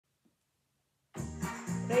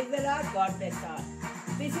Praise the Lord, God bless all.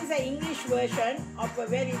 This is an English version of a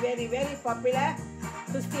very, very, very popular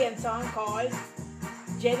Christian song called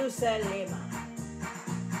Jerusalem.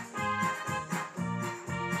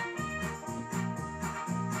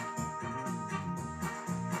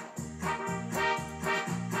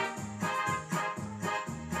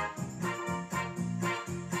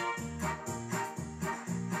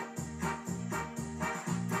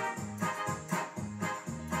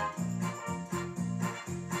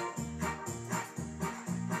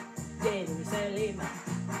 Jerusalem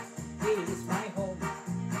is my home.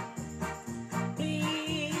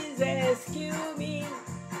 Please rescue me.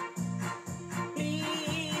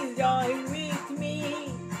 Please join with me.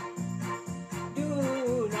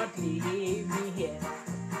 Do not leave me here.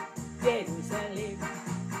 Jerusalem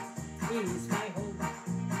is my home.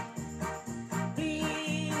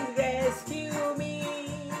 Please rescue me.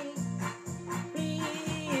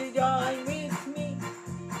 Please join with me.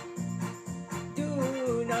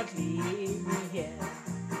 Do not leave me here.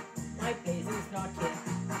 My place is not here.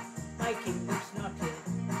 My kingdom's not here.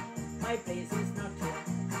 My place is not here.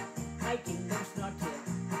 My kingdom's not here.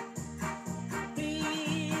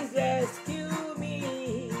 Please rescue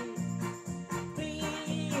me.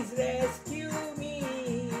 Please rescue me.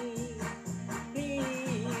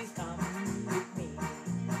 Please come with me.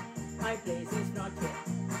 My place is not here.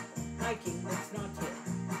 My kingdom's not here.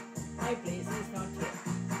 My place is not here.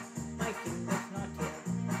 My kingdom's not here.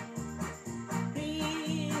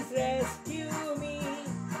 Please rescue me.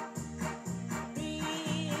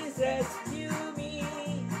 Please rescue me.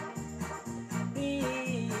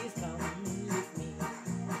 Please come with me.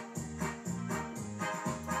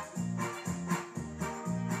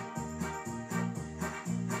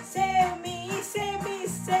 Save me, save me,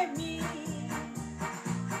 save me.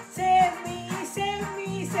 Save me, save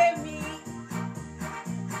me, save me.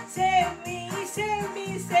 Save me, save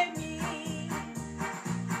me, save me.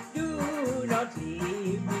 Do not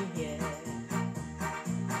leave me here.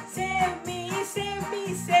 Save me, save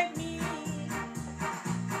me, save me.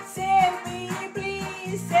 Save me,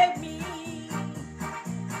 please save me.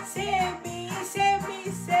 Save me, save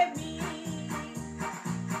me, save me.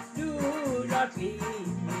 Do not leave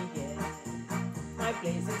me here. My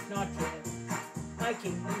place is not here. My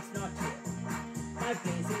kingdom's not here. My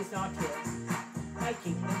place is not here. My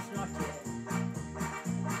kingdom's not here.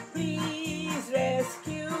 Please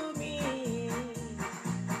rescue me.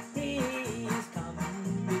 Please come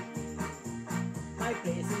with me. My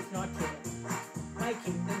place is not here. My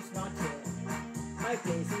kingdom's not here. My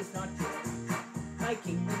place is not here. My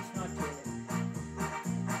kingdom's not here.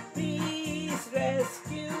 Please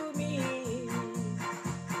rescue me.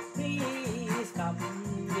 Please come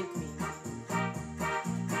with me.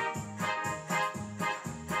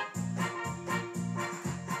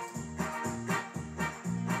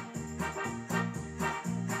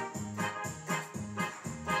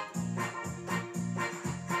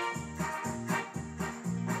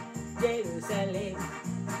 Jerusalem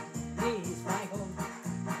is my home.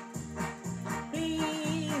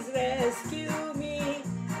 Please rescue me.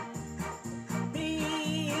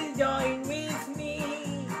 Please join with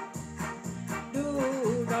me. Do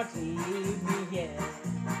not leave me here.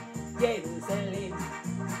 Jerusalem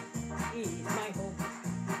is my home.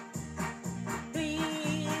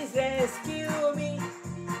 Please rescue me.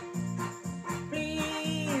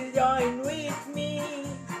 Please join with me.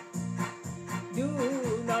 Do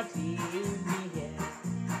not leave me here.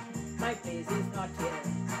 My place is not here.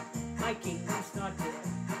 My kingdom's not here.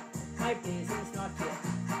 My place is not here.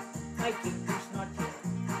 My kingdom's not here.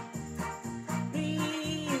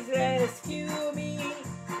 Please rescue me.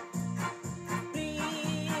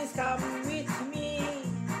 Please come with me.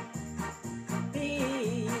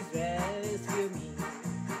 Please rescue me.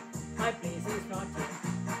 My place is not here.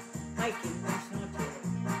 My kingdom's not here.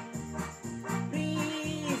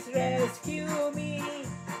 Please rescue me.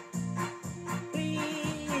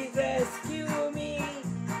 Please rescue me.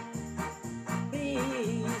 Please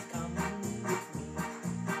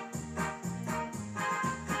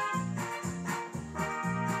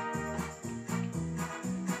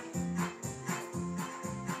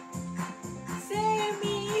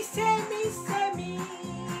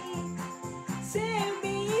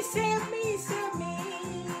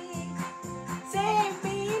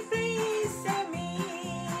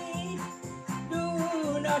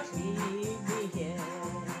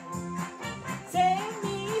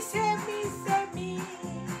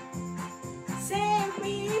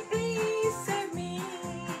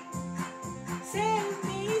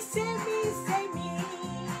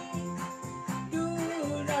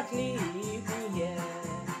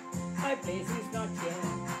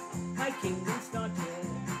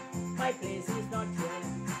My place is not here.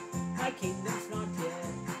 My kingdom's not here.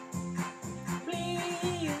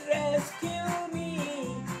 Please rescue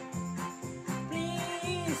me.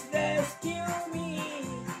 Please rescue me.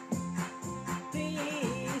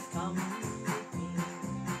 Please come with me.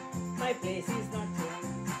 My place is not here.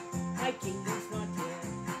 My kingdom's not here.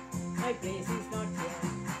 My place is not here.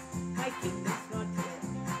 My kingdom's not here.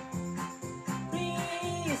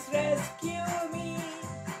 Please rescue me.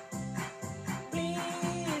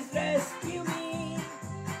 Please rescue me.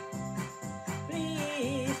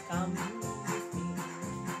 Please come with me.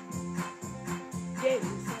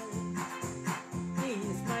 Jerusalem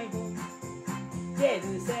is my home.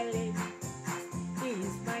 Jerusalem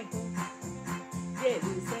is my home.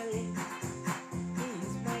 Jerusalem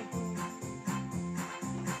is my home.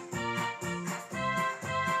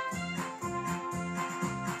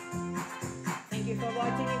 Thank you for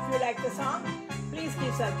watching. If you like the song, please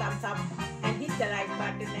give us a thumbs up and hit the like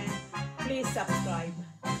button and please subscribe.